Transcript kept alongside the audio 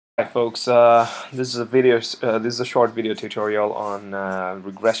Hi folks, this is a short video tutorial on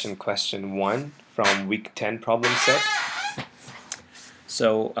regression question 1 from week 10 problem set.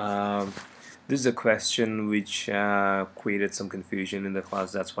 So this is a question which created some confusion in the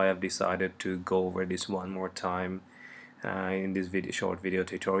class. That's why I've decided to go over this one more time in this short video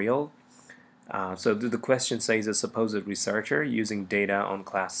tutorial. So the question says a supposed researcher using data on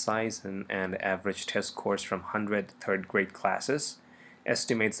class size and average test scores from 100 third grade classes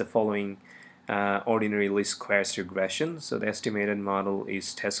estimates the following ordinary least squares regression. So the estimated model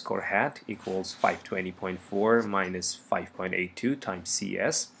is test score hat equals 520.4 minus 5.82 times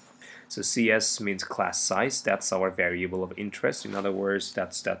CS. So CS means class size. That's our variable of interest. In other words,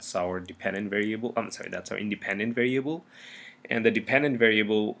 that's our dependent variable. That's our independent variable. And the dependent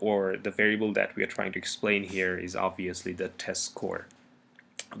variable, or the variable that we are trying to explain here, is obviously the test score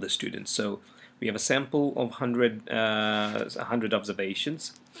of the student. So we have a sample of 100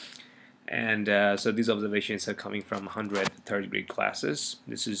 observations, and so these observations are coming from 100 third grade classes.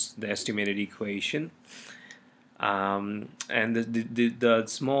 This is the estimated equation, and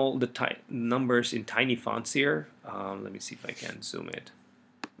the numbers in tiny fonts here. Let me see if I can zoom it.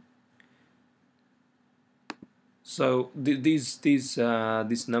 So these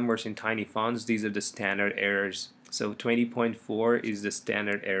numbers in tiny fonts, these are the standard errors. So 20.4 is the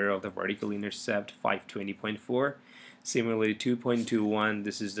standard error of the vertical intercept, 520.4. Similarly, 2.21,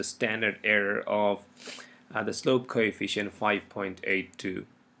 this is the standard error of the slope coefficient, 5.82.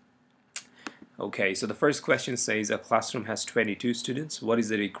 Okay, so the first question says a classroom has 22 students. What is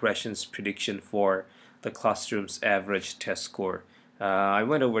the regression's prediction for the classroom's average test score? I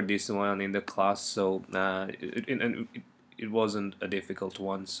went over this one in the class, so it wasn't a difficult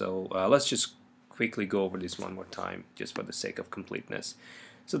one. So let's just quickly go over this one more time, just for the sake of completeness.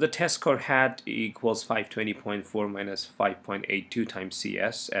 So the test score hat equals 520.4 minus 5.82 times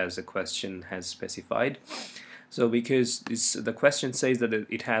CS, as the question has specified. So because the question says that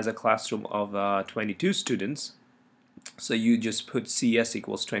it has a classroom of 22 students, so you just put CS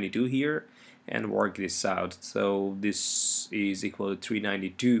equals 22 here and work this out. So this is equal to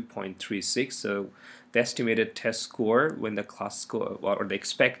 392.36. So the estimated test score when the class score, or the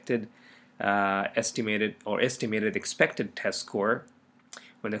expected estimated expected test score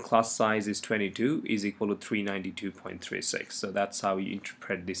when the class size is 22 is equal to 392.36. So that's how you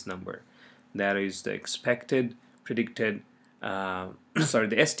interpret this number. That is the expected predicted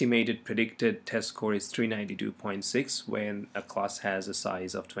the estimated predicted test score is 392.6 when a class has a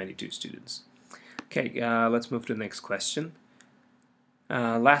size of 22 students. Okay, let's move to the next question.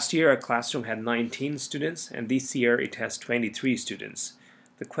 Last year a classroom had 19 students, and this year it has 23 students.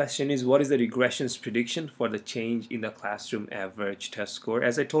 The question is, what is the regression's prediction for the change in the classroom average test score?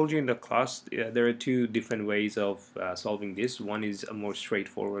 As I told you in the class, there are two different ways of solving this. One is a more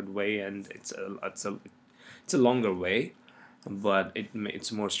straightforward way, and it's a longer way, but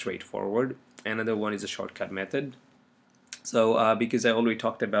it's more straightforward. Another one is a shortcut method. So because I already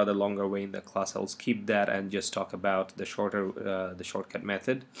talked about the longer way in the class, I'll skip that and just talk about the shortcut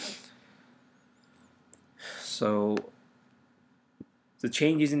method. So the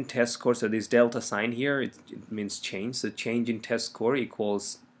changes in test score, so this delta sign here, it means change. So change in test score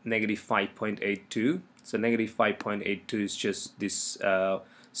equals negative 5.82. So negative 5.82 is just this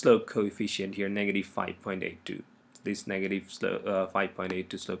slope coefficient here, negative 5.82. This negative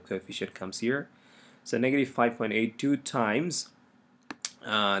 5.82 slope coefficient comes here. So negative 5.82 times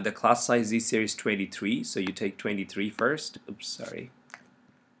the class size this year is 23. So you take 23 first. Oops, sorry.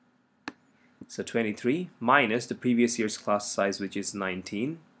 So 23 minus the previous year's class size, which is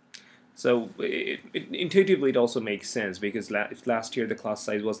 19. So intuitively it also makes sense, because if last year the class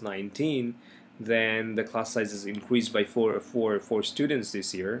size was 19, then the class size is increased by four students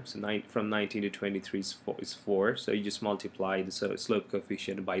this year. So from 19 to 23 is 4. So you just multiply the slope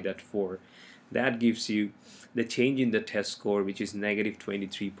coefficient by that 4. That gives you the change in the test score, which is negative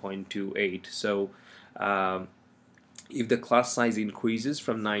 23.28. So if the class size increases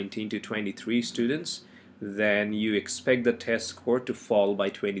from 19 to 23 students, then you expect the test score to fall by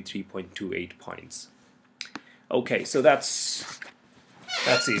 23.28 points. Okay, so that's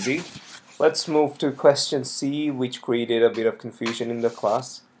easy. Let's move to question C, which created a bit of confusion in the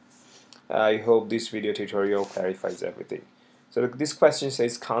class. I hope this video tutorial clarifies everything. So this question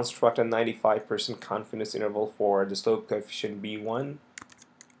says construct a 95% confidence interval for the slope coefficient B1.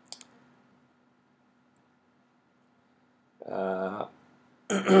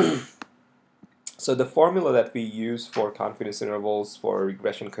 So the formula that we use for confidence intervals for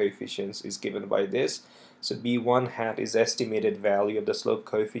regression coefficients is given by this. So B1 hat is estimated value of the slope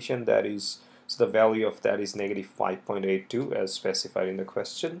coefficient, that is So the value of that is negative 5.82 as specified in the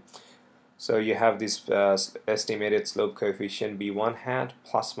question. So you have this estimated slope coefficient b1 hat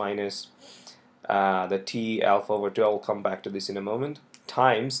plus minus the t alpha over 2, I'll come back to this in a moment,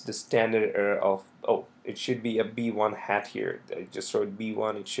 times the standard error of, oh, it should be a b1 hat here. I just wrote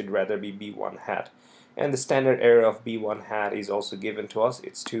b1, it should rather be b1 hat. And the standard error of b1 hat is also given to us.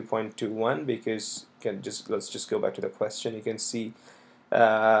 It's 2.21 because let's just go back to the question. You can see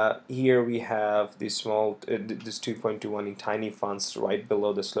here we have this small this 2.21 in tiny fonts right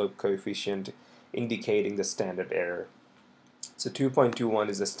below the slope coefficient, indicating the standard error. So 2.21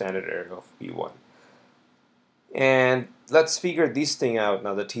 is the standard error of b1. And let's figure this thing out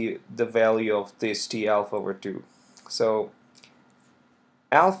now, the value of this t alpha over 2. So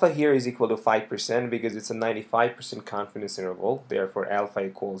alpha here is equal to 5% because it's a 95% confidence interval. Therefore, alpha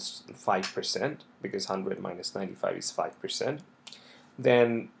equals 5% because 100 minus 95 is 5%.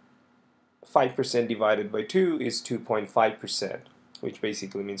 Then 5% divided by 2 is 2.5%, which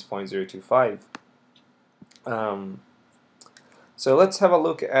basically means 0.025. So let's have a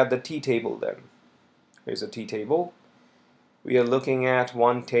look at the t-table then. Here's a t-table. We are looking at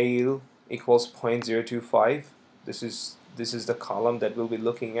one tail equals 0.025. This is the column that we'll be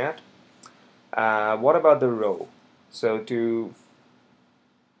looking at. What about the row? So to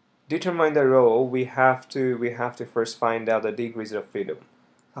determine the row, we have to first find out the degrees of freedom.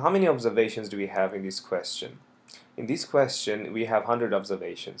 How many observations do we have in this question? In this question, we have 100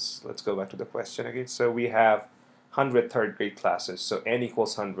 observations. Let's go back to the question again. So we have 100 third grade classes. So n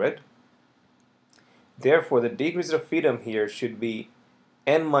equals 100. Therefore, the degrees of freedom here should be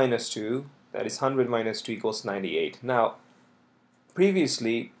n minus 2. That is 100 minus 2 equals 98. Now,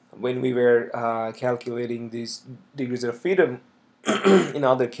 previously, when we were calculating these degrees of freedom in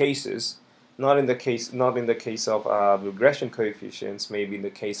other cases, not in the case of regression coefficients, maybe in the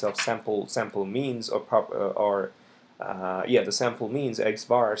case of sample means or the sample means x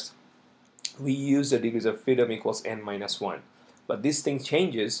bars, we use the degrees of freedom equals n minus 1. But this thing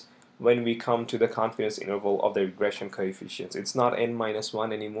changes when we come to the confidence interval of the regression coefficients. It's not n minus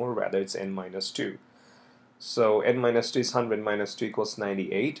 1 anymore, rather it's n minus 2. So n minus 2 is 100 minus 2 equals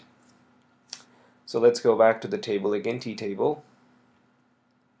 98. So let's go back to the table again, t-table.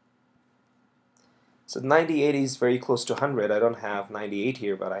 So 98 is very close to 100. I don't have 98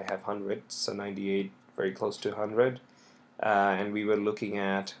 here, but I have 100. So 98 very close to 100. And we were looking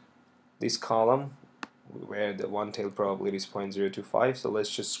at this column where the one tail probability is 0.025. So let's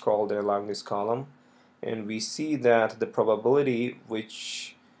just scroll there along this column. And we see that the probability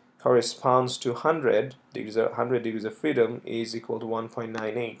which corresponds to 100 degrees of freedom is equal to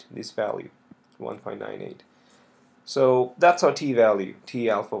 1.98, this value, 1.98. So that's our t-value, t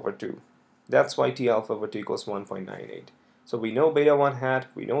alpha over 2. That's why t alpha over 2 equals 1.98. So we know beta 1 hat,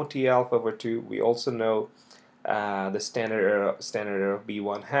 we know t alpha over 2, we also know the standard error of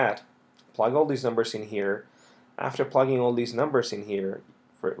b1 hat. Plug all these numbers in here. After plugging all these numbers in here,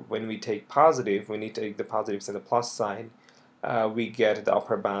 when we take positive, we need to take the positives and the plus sign, we get the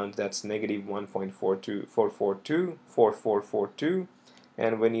upper bound, that's negative 1.4442,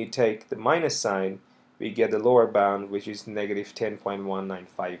 and when you take the minus sign, we get the lower bound, which is negative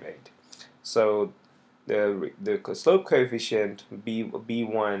 10.1958. So the slope coefficient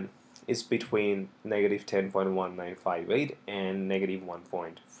b1 is between negative 10.1958 and negative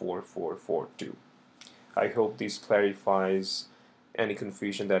 1.4442. I hope this clarifies any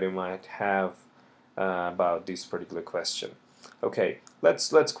confusion that you might have about this particular question. Okay,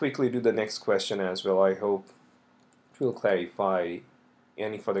 let's quickly do the next question as well. I hope it will clarify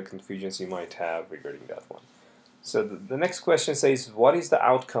any further confusions you might have regarding that one. So the next question says, what is the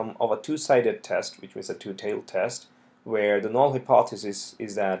outcome of a two-sided test, which means a two-tailed test, where the null hypothesis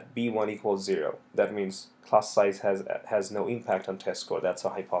is that b1 equals 0. That means class size has no impact on test score. That's a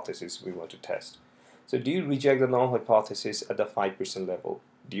hypothesis we want to test. So do you reject the null hypothesis at the 5% level?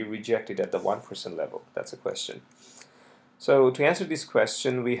 Do you reject it at the 1% level? That's a question. So to answer this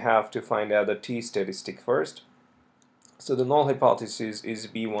question, we have to find out the t-statistic first. So the null hypothesis is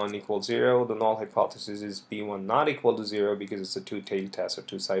b1 equals 0. The null hypothesis is b1 not equal to 0 because it's a two-tailed test or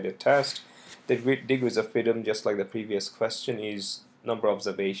two-sided test. The degrees of freedom, just like the previous question, is number of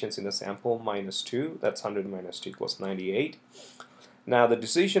observations in the sample minus 2. That's 100 minus 2 equals 98. Now the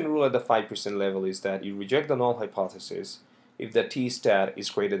decision rule at the 5% level is that you reject the null hypothesis if the t-stat is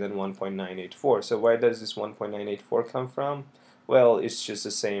greater than 1.984. So where does this 1.984 come from? Well, it's just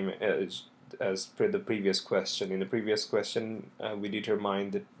the same as per the previous question. In the previous question, we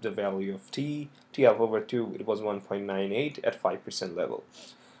determined the value of t alpha over 2, it was 1.98 at 5% level.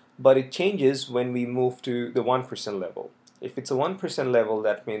 But it changes when we move to the 1% level. If it's a 1% level,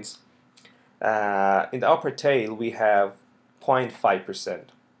 that means In the upper tail we have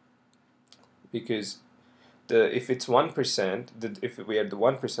 0.5%, because if it's 1%, if we are at the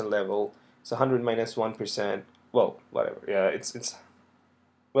 1% level, it's 100 minus 1%. Well, whatever. Yeah, it's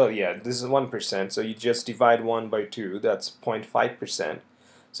well, yeah, this is 1%. So you just divide 1 by 2. That's 0.5%.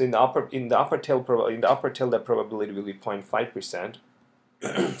 So in the upper tail that probability will be 0.5%.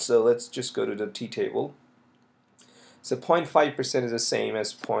 So let's just go to the t-table. So 0.5% is the same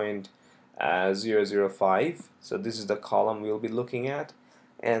as 0.005. So this is the column we'll be looking at.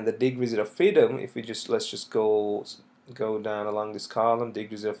 And the degrees of freedom, if we let's just go down along this column,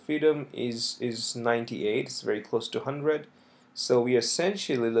 degrees of freedom is 98. It's very close to 100. So we are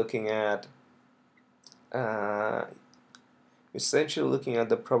essentially looking at the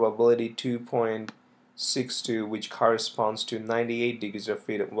probability 2.62, which corresponds to 98 degrees of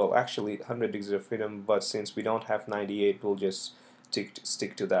freedom. Well, actually 100 degrees of freedom, but since we don't have 98, we'll just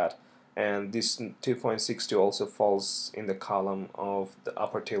stick to that. And this 2.62 also falls in the column of the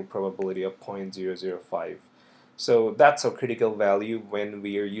upper tail probability of 0.005. So that's our critical value when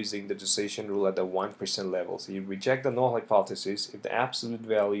we are using the decision rule at the 1% level. So you reject the null hypothesis if the absolute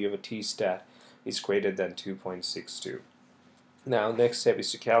value of a t-stat is greater than 2.62. Now next step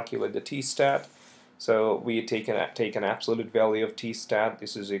is to calculate the t-stat. So we take an absolute value of t-stat.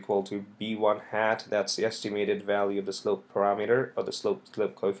 This is equal to b1 hat. That's the estimated value of the slope parameter, or the slope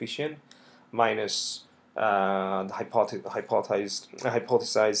coefficient, minus the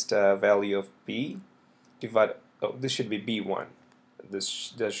hypothesized value of b. This should be b1.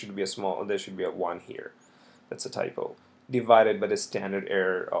 There should be a 1 here. That's a typo. Divided by the standard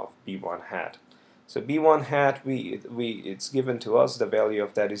error of b1 hat. So b1 hat, it's given to us, the value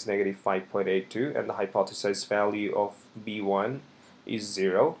of that is negative 5.82, and the hypothesized value of b1 is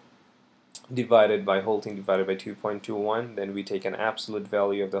 0, divided by whole thing divided by 2.21. Then we take an absolute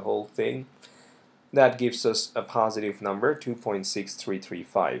value of the whole thing. That gives us a positive number,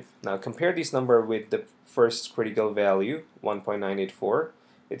 2.6335. Now compare this number with the first critical value, 1.984.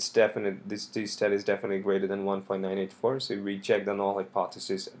 It's definite. This t-stat is definitely greater than 1.984. So we reject the null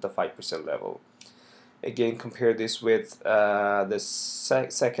hypothesis at the 5% level. Again, compare this with the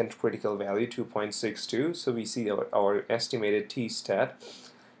second critical value, 2.62. So we see our estimated t-stat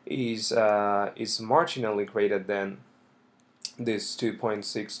is marginally greater than this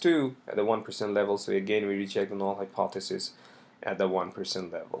 2.62 at the 1% level. So again, we reject the null hypothesis at the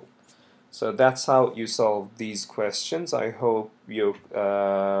 1% level. So that's how you solve these questions. I hope your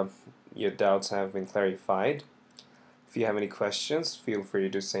doubts have been clarified. If you have any questions, feel free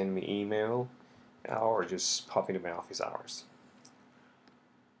to send me email or just pop into my office hours.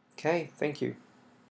 Okay, thank you.